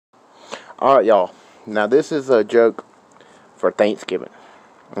Alright, y'all. Now, this is a joke for Thanksgiving.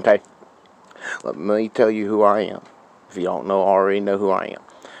 Okay? Let me tell you who I am. If you don't know, already know who I am.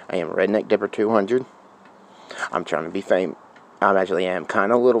 I am Redneck Dipper 200. I'm trying to be famous. I actually am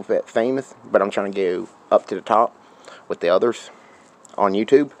kind of a little bit famous, but I'm trying to go up to the top with the others on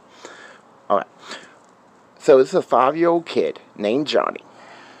YouTube. Alright. So, this is a 5-year-old kid named Johnny.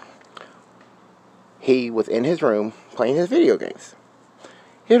 He was in his room playing his video games.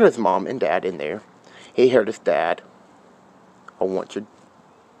 He heard his mom and dad in there. He heard his dad, "I want your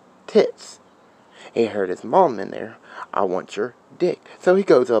tits." He heard his mom in there, "I want your dick." So he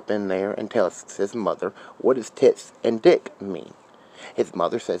goes up in there and tells his mother, "What does tits and dick mean?" His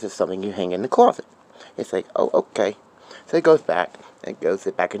mother says it's something you hang in the closet. It's like, "Oh, okay." So he goes back and goes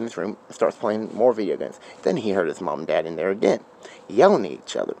back in his room and starts playing more video games. Then he heard his mom and dad in there again, yelling at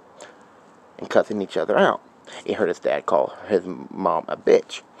each other and cussing each other out. He heard his dad call his mom a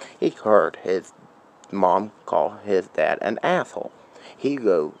bitch. He heard his mom call his dad an asshole. He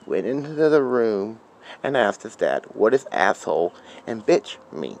went into the room and asked his dad, "What does asshole and bitch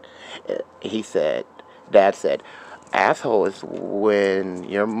mean?" Dad said, "Asshole is when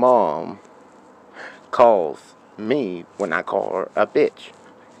your mom calls me when I call her a bitch."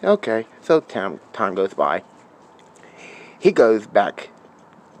 Okay, so time goes by. He goes back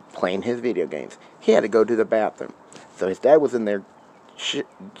playing his video games. He had to go to the bathroom. So his dad was in there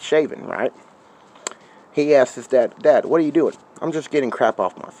shaving, right? He asked his dad, "Dad, what are you doing?" "I'm just getting crap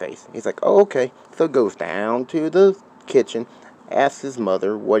off my face." He's like, "Oh, okay." So goes down to the kitchen, asks his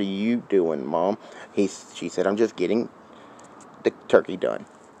mother, "What are you doing, Mom?" She said, "I'm just getting the turkey done."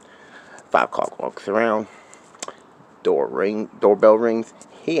 5 o'clock walks around. Doorbell rings.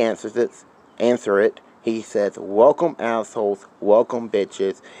 He answer it. He says, "Welcome, assholes. Welcome,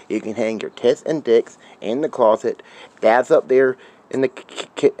 bitches. You can hang your tits and dicks in the closet." Dad's up there in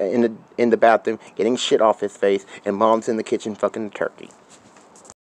the bathroom getting shit off his face, and Mom's in the kitchen fucking the turkey.